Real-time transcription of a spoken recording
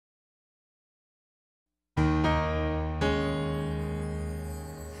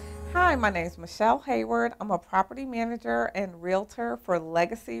Hi, my name is Michele Hayward. I'm a property manager and realtor for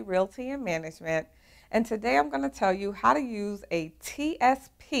Legacy Realty and Management. And today I'm going to tell you how to use a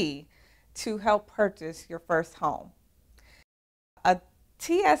TSP to help purchase your first home. A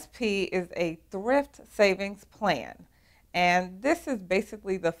TSP is a thrift savings plan. And this is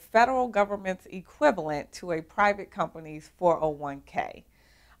basically the federal government's equivalent to a private company's 401k.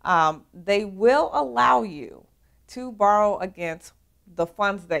 They will allow you to borrow against the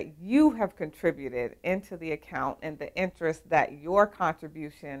funds that you have contributed into the account and the interest that your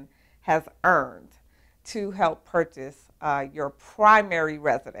contribution has earned to help purchase your primary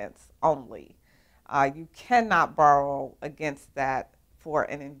residence only. You cannot borrow against that for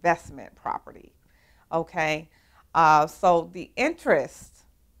an investment property. Okay, so the interest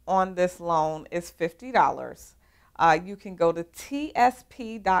on this loan is $50. You can go to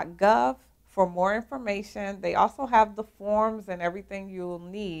tsp.gov for more information. They also have the forms and everything you'll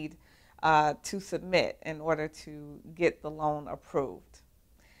need to submit in order to get the loan approved.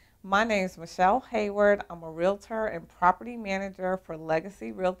 My name is Michele Hayward. I'm a realtor and property manager for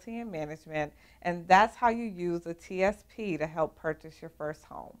Legacy Realty and Management, and that's how you use a TSP to help purchase your first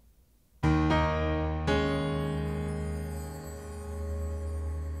home.